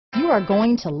are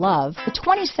going to love the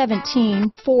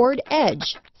 2017 Ford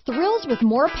Edge. Thrills with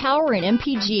more power and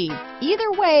MPG.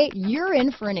 Either way, you're in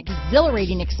for an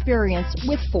exhilarating experience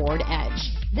with Ford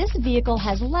Edge. This vehicle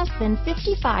has less than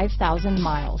 55,000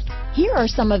 miles. Here are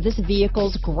some of this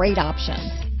vehicle's great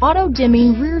options: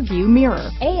 auto-dimming rear-view mirror,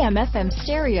 AM/FM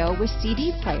stereo with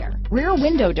CD player, rear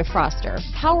window defroster,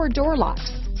 power door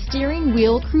locks, steering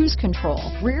wheel cruise control,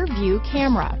 rear view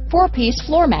camera, 4-piece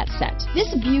floor mat set.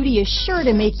 This beauty is sure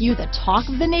to make you the talk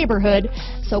of the neighborhood,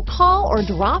 so call or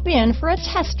drop in for a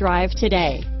test drive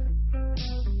today.